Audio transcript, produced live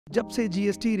जब से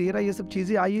GST RERA ये सब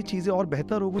चीजें आई, ये चीजें और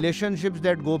बेहतर हो गई। Relationships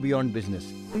that go beyond business.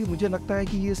 मुझे लगता है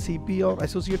कि ये सीपी और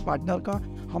एसोसिएट पार्टनर का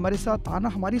हमारे साथ आना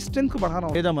हमारी स्ट्रेंथ को बढ़ा रहा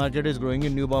है। The market is growing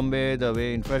in New Bombay, the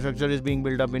way infrastructure is being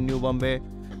built up in New Bombay.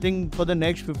 I think for the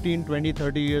next 15, 20,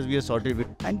 30 years we are sorted with.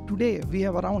 And today we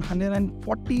have around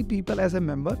 140 people as a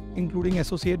member, including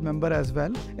associate member as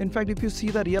well. In fact, if you see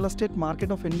the real estate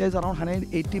market of India is around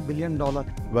 $180 billion.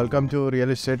 Welcome to Real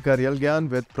Estate Ka Real Gyan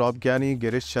with Prop Gyani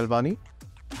Girish Chalwani.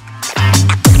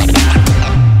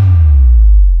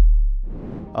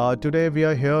 Today we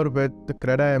are here with the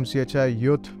CREDAI-MCHI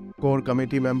Youth Core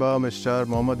Committee member Mr.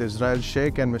 Mohammad Israel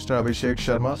Sheikh and Mr. Abhishek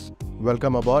Sharma.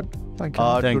 Welcome aboard. Thank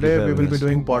you. Today we will be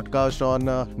doing podcast on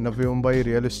Navi Mumbai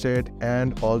real estate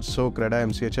and also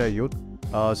CREDAI-MCHI Youth.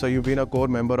 So you've been a core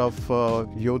member of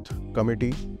Youth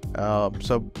Committee.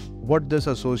 So what this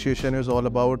association is all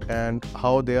about and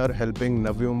how they are helping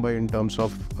Navi Mumbai in terms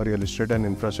of real estate and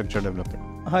infrastructure development.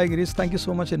 Hi Girish, thank you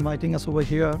so much inviting us over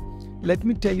here. Let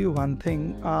me tell you one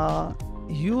thing.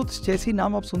 Youth जैसी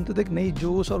नाम आप सुनते थे, नई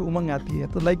जोश और उमंग आती है.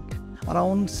 तो like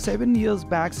around 7 years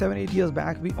back, 7-8 years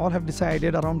back, we all have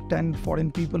decided around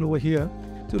 10-14 people over here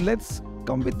to let's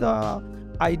come with the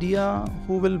idea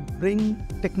who will bring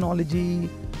technology,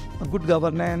 good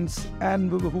governance,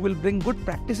 and who will bring good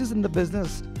practices in the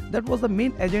business. That was the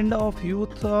main agenda of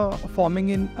youth forming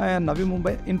in Navi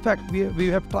Mumbai. In fact, we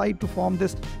have tried to form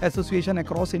this association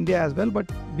across India as well, but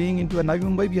being into a Navi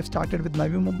Mumbai, we have started with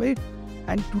Navi Mumbai.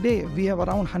 And today we have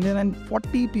around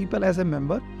 140 people as a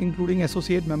member, including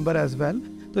associate member as well.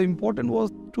 The important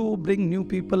was to bring new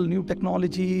people, new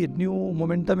technology, new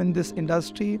momentum in this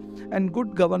industry, and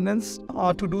good governance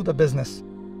to do the business.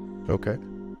 Okay.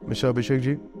 Mr. Abhishek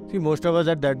ji? See, most of us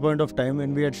at that point of time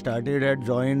when we had started had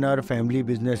joined our family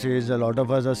businesses. A lot of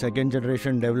us are second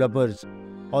generation developers.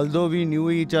 Although we knew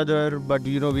each other, but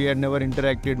we had never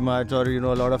interacted much, or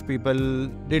a lot of people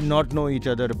did not know each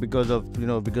other because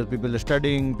people are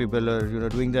studying, people are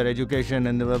doing their education,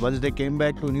 and once they came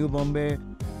back to New Bombay,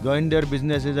 joined their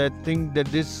businesses, I think that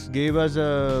this gave us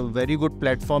a very good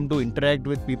platform to interact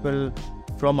with people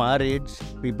from our age,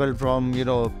 people from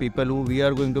people who we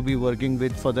are going to be working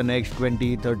with for the next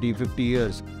 20, 30, 50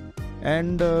 years.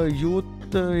 And youth,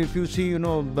 if you see,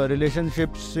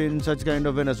 relationships in such kind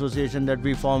of an association that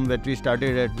we formed, that we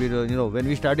started at, when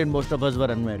we started, most of us were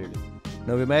unmarried.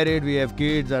 Now we're married, we have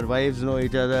kids, our wives know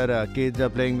each other, our kids are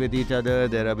playing with each other.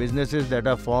 There are businesses that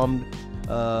are formed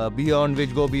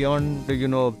which go beyond,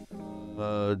 the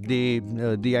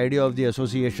idea of the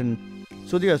association.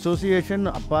 So the association,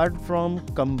 apart from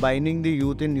combining the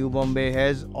youth in New Bombay,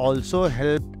 has also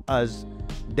helped us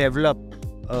develop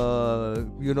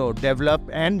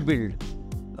and build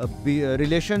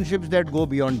relationships that go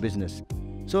beyond business.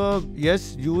 So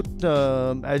yes, youth,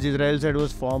 as Israel said,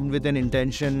 was formed with an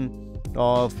intention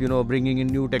of bringing in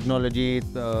new technology,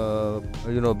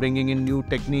 bringing in new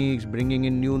techniques, bringing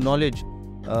in new knowledge,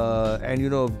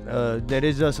 and there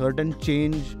is a certain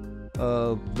change.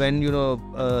 When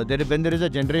there is a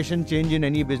generation change in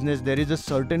any business, there is a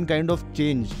certain kind of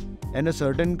change, and a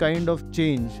certain kind of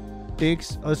change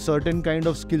takes a certain kind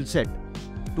of skill set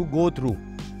to go through.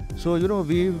 So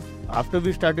after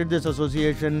we started this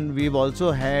association, we've also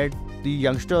had the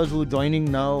youngsters who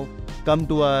joining now come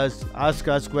to us, ask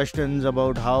us questions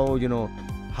about how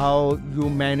you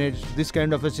manage this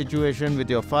kind of a situation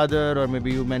with your father, or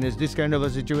maybe you manage this kind of a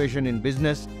situation in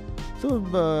business. So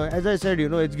as I said,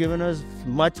 it's given us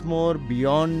much more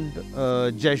beyond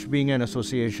just being an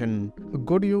association.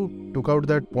 Good you took out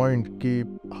that point कि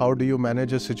how do you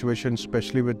manage a situation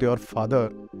especially with your father.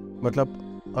 मतलब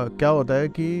क्या होता है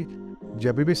कि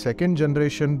जब भी second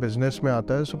generation business में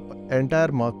आता है, so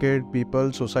entire market,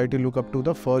 people, society look up to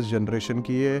the first generation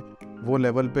कि ये वो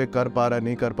level पे कर पा रहा है,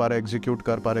 नहीं कर पा रहा है, execute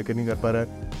कर पा रहा है कि नहीं कर पा रहा है.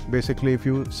 Basically, if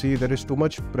you see, there is too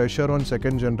much pressure on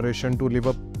second generation to live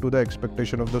up to the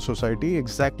expectation of the society,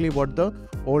 exactly what the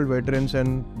old veterans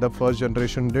and the first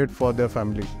generation did for their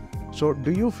family. So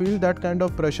do you feel that kind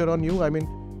of pressure on you? I mean,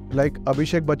 like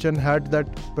Abhishek Bachchan had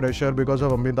that pressure because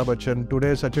of Amitabh Bachchan.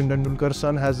 Today, Sachin Tendulkar's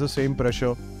son has the same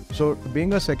pressure. So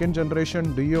being a second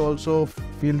generation, do you also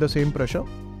feel the same pressure?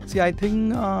 See, I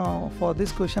think for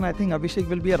this question, I think Abhishek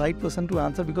will be a right person to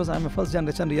answer because I'm a first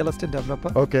generation real estate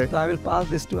developer. Okay. So I will pass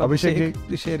this to Abhishek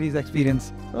to share his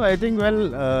experience. No, I think,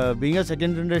 being a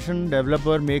second generation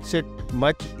developer makes it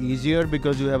much easier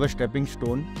because you have a stepping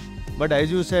stone. But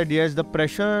as you said, yes, the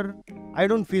pressure, I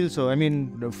don't feel so. I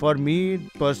mean, for me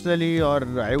personally,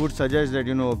 or I would suggest that,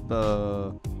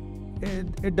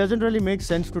 it doesn't really make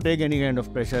sense to take any kind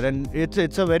of pressure, and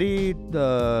it's a very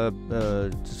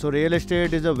so real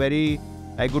estate is a very,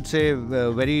 I could say,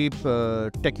 very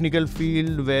technical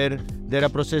field where There are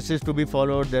processes to be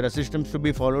followed, there are systems to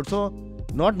be followed. So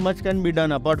not much can be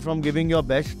done apart from giving your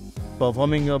best,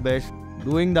 performing your best,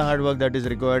 doing the hard work that is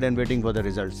required and waiting for the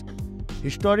results.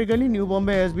 Historically, New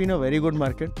Bombay has been a very good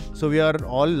market. So we are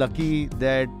all lucky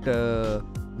that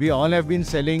we all have been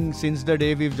selling since the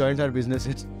day we've joined our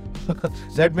businesses.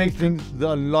 That makes things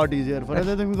a lot easier for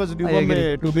other thing, because New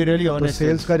Bombay, to be really honest, तो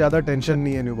sales का ज़्यादा tension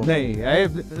नहीं है New Bombay.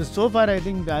 नहीं, so far I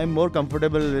think I am more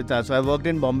comfortable with that. So I worked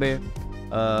in Bombay,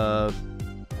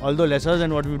 although lesser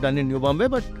than what we've done in New Bombay,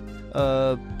 but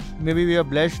maybe we are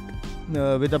blessed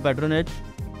with a patronage.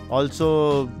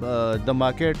 Also, the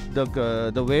market,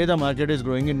 the way the market is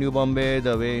growing in New Bombay,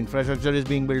 the way infrastructure is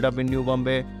being built up in New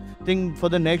Bombay, I think for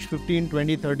the next 15,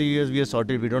 20, 30 years we are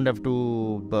sorted. We don't have to,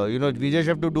 we just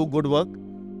have to do good work,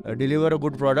 deliver a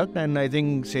good product, and I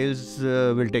think sales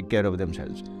will take care of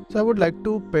themselves. So I would like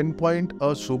to pinpoint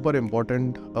a super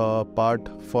important part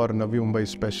for Navi Mumbai,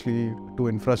 especially to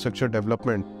infrastructure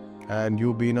development, and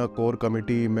you being a core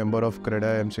committee member of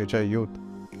CREDAI-MCHI Youth.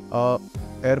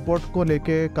 Airport को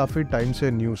लेके काफ़ी time से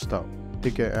news था,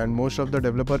 ठीक है, and most of the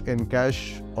developer in cash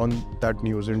on that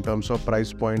news in terms of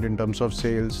price point, in terms of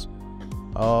sales.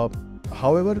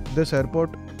 However, this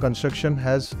airport construction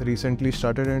has recently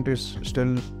started and it is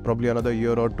still probably another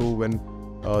year or two when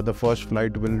the first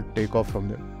flight will take off from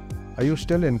there. Are you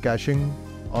still encashing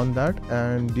on that,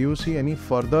 and do you see any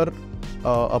further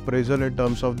appraisal in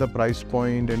terms of the price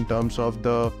point, in terms of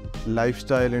the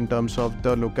lifestyle, in terms of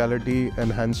the locality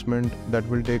enhancement that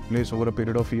will take place over a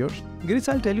period of years? Girish,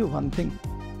 I'll tell you one thing.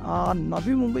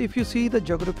 Navi Mumbai, if you see the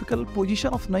geographical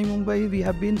position of Navi Mumbai, we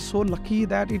have been so lucky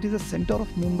that it is a center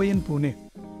of Mumbai and Pune.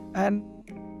 And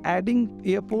adding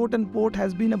airport and port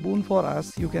has been a boon for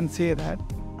us, you can say that.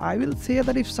 I will say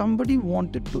that if somebody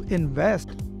wanted to invest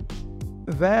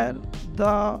where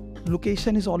the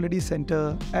location is already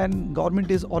center and government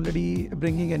is already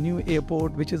bringing a new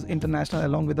airport which is international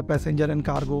along with the passenger and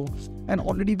cargo, and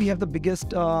already we have the biggest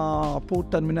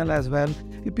port terminal as well.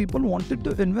 If people wanted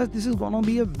to invest, this is going to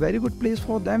be a very good place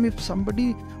for them. If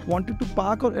somebody wanted to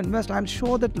park or invest, I'm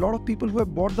sure that a lot of people who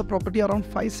have bought the property around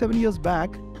 5-7 years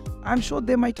back, I'm sure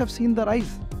they might have seen the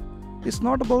rise. It's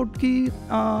not about कि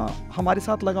हमारे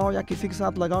साथ लगाओ या किसी के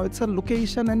साथ लगाओ. It's a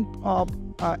location and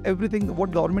everything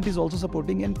what government is also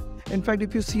supporting. And in fact,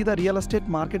 if you see the real estate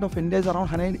market of India is around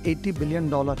 $180 billion.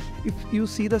 If you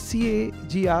see the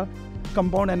CAGR,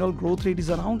 compound annual growth rate, is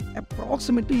around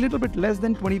approximately little bit less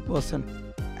than 20%.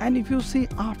 And if you see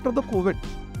after the COVID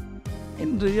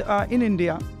in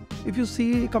India, if you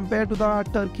see compared to the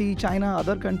Turkey, China,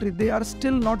 other countries, they are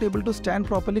still not able to stand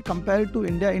properly compared to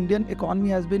India. Indian economy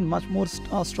has been much more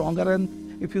stronger,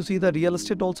 and if you see the real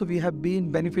estate also, we have been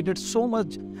benefited so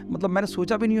much. मतलब मैंने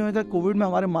सोचा भी नहीं होगा Covid में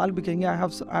हमारे माल बिकेंगे.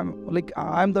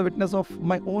 I am the witness of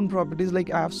my own properties.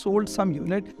 Like I have sold some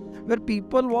unit where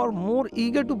people were more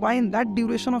eager to buy in that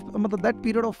duration of मतलब that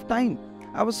period of time.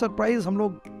 I was surprised. हम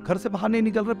लोग घर से बाहर नहीं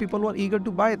निकल रहे. People were eager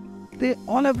to buy. They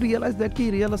all have realized that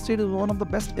real estate is one of the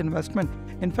best investment.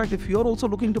 In fact, if you're also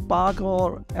looking to park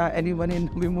or anyone in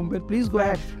Mumbai, please go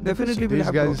ahead. Definitely we'll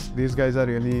have these guys are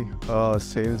really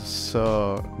sales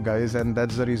guys, and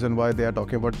that's the reason why they are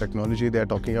talking about technology. They are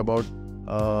talking about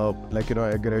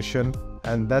aggression,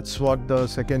 and that's what the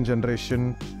second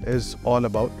generation is all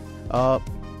about.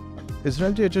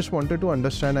 Israelji, I just wanted to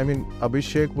understand. I mean,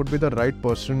 Abhishek would be the right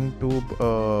person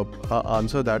to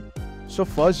answer that. So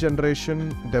first generation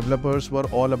developers were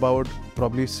all about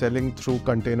probably selling through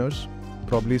containers,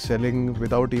 probably selling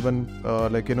without even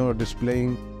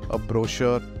displaying a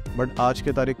brochure. But आज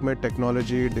के तारीख में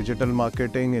technology, digital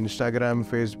marketing, Instagram,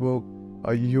 Facebook,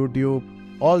 YouTube,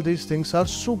 all these things are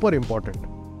super important.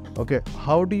 Okay,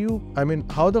 how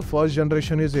the first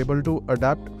generation is able to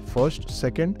adapt first,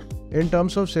 second, in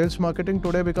terms of sales marketing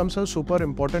today becomes a super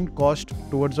important cost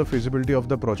towards the feasibility of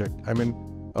the project. I mean,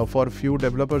 for few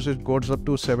developers it goes up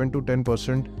to 7 to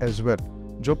 10% as well.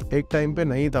 जो एक time पे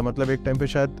नहीं था, मतलब एक time पे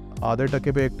शायद आधे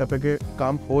टके पे 1% के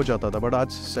काम हो जाता था, बट आज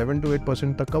 7 to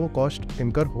 8% तक का वो कॉस्ट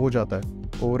इनकर हो जाता है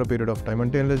over a period of time.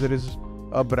 Until unless there is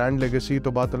a brand legacy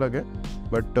तो बात अलग है,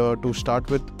 बट टू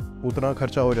स्टार्ट विद उतना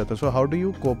खर्चा हो जाता है. So how do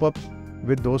you cope up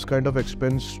with those kind of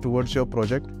expense towards your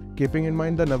project, keeping in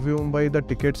mind the Navi Mumbai, the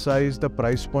ticket size, the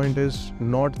price point is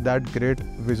not that great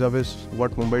vis-a-vis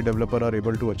what Mumbai developer are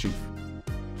able to achieve?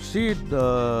 See,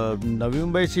 the Navi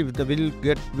Mumbai,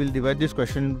 we'll divide this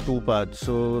question in two parts.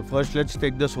 So first, let's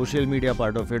take the social media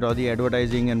part of it, or the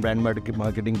advertising and brand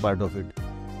marketing part of it.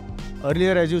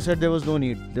 Earlier, as you said, there was no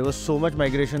need. There was so much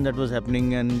migration that was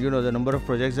happening, and the number of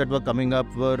projects that were coming up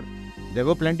were There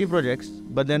were plenty projects,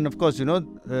 but then of course,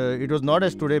 it was not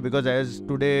as today, because as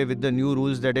today with the new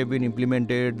rules that have been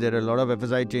implemented, there are a lot of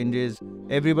FSI changes.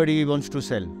 Everybody wants to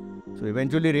sell. So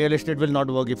eventually real estate will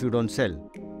not work if you don't sell.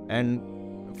 And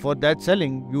for that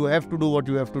selling, you have to do what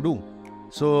you have to do.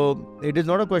 So it is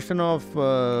not a question of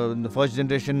the first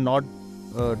generation not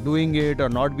doing it or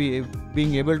not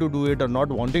being able to do it or not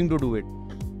wanting to do it.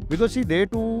 Because see, they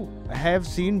too have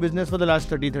seen business for the last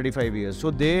 30-35 years.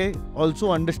 So they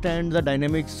also understand the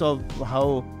dynamics of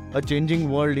how a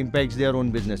changing world impacts their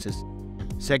own businesses.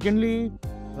 Secondly,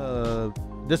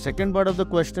 the second part of the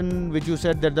question, which you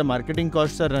said that the marketing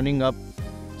costs are running up.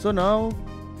 So now,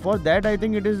 for that, I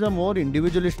think it is a more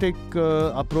individualistic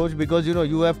approach, because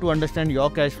you have to understand your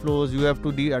cash flows, you have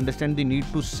to understand the need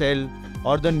to sell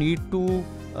or the need to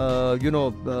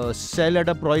sell at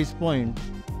a price point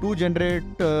to generate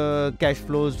cash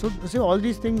flows. So all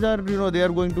these things are, they are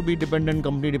going to be dependent,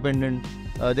 company dependent.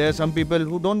 There are some people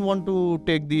who don't want to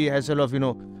take the hassle of,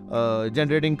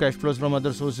 generating cash flows from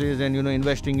other sources and,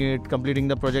 investing it, completing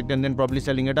the project and then probably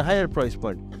selling at a higher price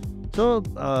point. So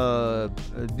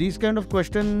these kind of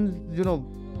questions,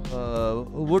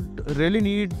 would really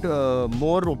need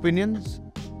more opinions.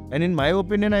 And in my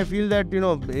opinion, I feel that,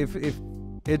 if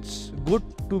it's good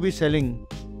to be selling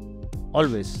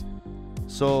always.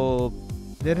 So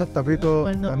तभी तो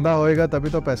धंधा होएगा, तभी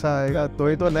तो पैसा आएगा,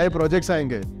 तो नए projects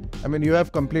आएंगे. I mean, you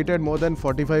have completed more than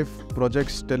 45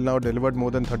 projects till now, delivered more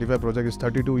than 35 projects. It's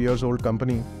 32 years old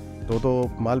company.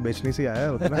 तो माल बेचने से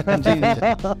आया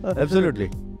है. Absolutely.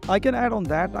 I can add on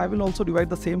that. I will also divide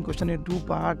the same question in two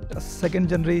parts: second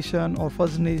generation or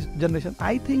first generation.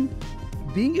 I think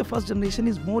being a first generation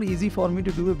is more easy for me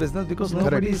to do a business, because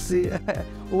nobody is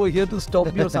over here to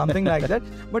stop me or something like that.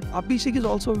 But Abhishek is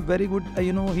also very good,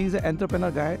 he's an entrepreneur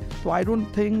guy. So I don't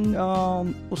think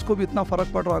usko bhi itna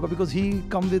farak pad raha hoga, because he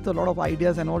comes with a lot of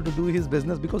ideas and all to do his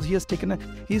business, because he has taken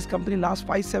his company last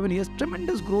 5-7 years,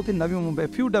 tremendous growth in Navi Mumbai.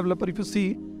 Few developer, if you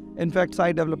see, in fact,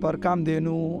 side developer,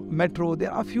 Kamdenu, Metro,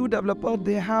 there are few developers,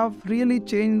 they have really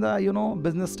changed the,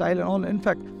 business style and all. In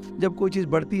fact, जब कोई चीज़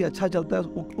बढ़ती है, अच्छा चलता है,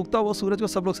 उगता हुआ सूरज को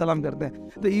सब लोग सलाम करते हैं.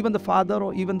 So even the father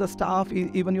or even the staff,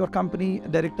 even your company,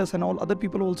 directors and all, other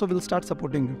people also will start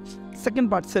supporting you. Second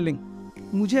part, selling.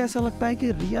 मुझे ऐसा लगता है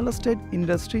कि रियल एस्टेट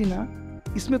इंडस्ट्री ना,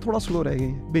 इसमें थोड़ा स्लो रह गई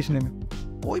है बेचने में.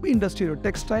 कोई भी इंडस्ट्री लो,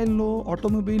 टेक्सटाइल लो,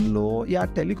 ऑटोमोबाइल लो या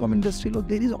telecom industry low,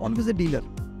 there is always a dealer.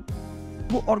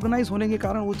 वो ऑर्गेनाइज होने के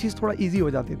कारण वो चीज़ थोड़ा इजी हो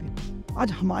जाती थी.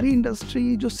 आज हमारी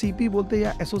इंडस्ट्री जो सीपी बोलते हैं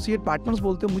या एसोसिएट पार्टनर्स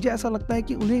बोलते हैं, मुझे ऐसा लगता है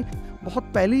कि उन्हें बहुत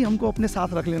पहले ही हमको अपने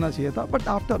साथ रख लेना चाहिए था. बट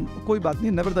आफ्टर, कोई बात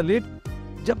नहीं, नेवर द लेट.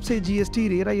 जब से जीएसटी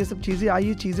रेरा ये सब चीज़ें आई,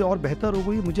 ये चीज़ें और बेहतर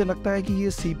हो गई. मुझे लगता है कि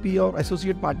ये सीपी और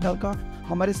एसोसिएट पार्टनर का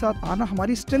हमारे साथ आना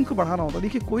हमारी स्ट्रेंथ को बढ़ाना होता है.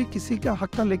 देखिए, कोई किसी का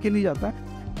हक का लेके नहीं जाता है.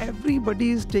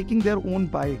 Everybody is taking their own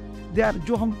pi. They are,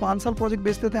 जो हम 5 साल प्रोजेक्ट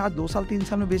बेचते थे, आज 2 साल 3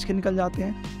 साल में बेच के निकल जाते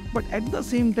हैं. But at the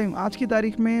same time आज की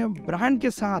तारीख में ब्रांड के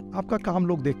साथ आपका काम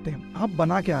लोग देखते हैं, आप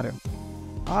बना के आ रहे हो.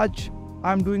 आज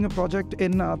I am doing a project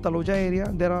in Taloja area.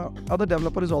 There are other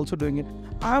developer is also doing it.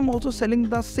 I am also selling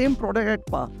the same product at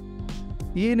par.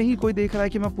 ये नहीं कोई देख रहा है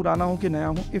कि मैं पुराना हूँ कि नया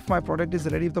हूँ. If my product is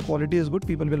ready, if the quality is good,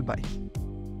 people will by.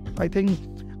 I think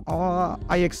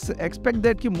I expect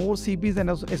that कि more CPs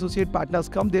and associate partners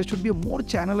come. There should be a more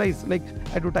channelized, like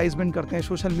advertisement करते हैं,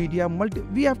 social media,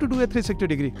 we have to do a 360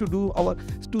 degree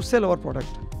to sell our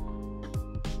product.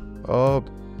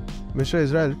 Mr.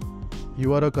 Israel,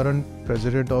 you are a current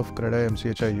president of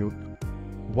CREDAI-MCHI Youth.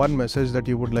 One message that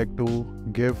you would like to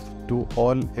give to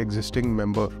all existing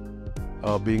member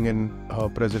being in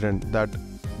president, that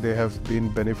they have been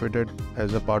benefited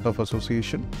as a part of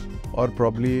association, or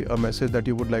probably a message that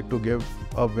you would like to give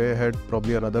a way ahead,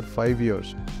 probably another 5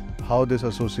 years, how this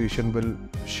association will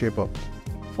shape up?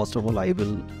 First of all, I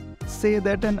will say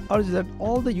that and urge that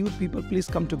all the youth people please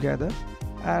come together,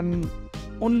 and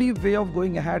only way of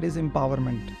going ahead is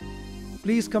empowerment.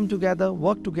 Please come together,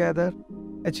 work together,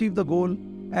 achieve the goal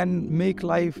and make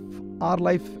our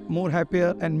life more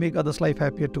happier and make others' life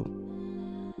happier too.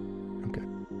 Okay.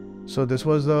 So this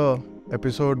was the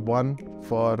episode 1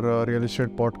 for Real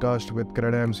Estate Podcast with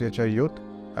CREDAI-MCHI Youth.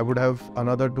 I would have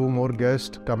another 2 more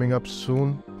guests coming up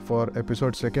soon for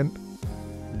episode 2.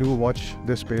 Do watch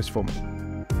this space for me.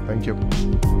 Thank you.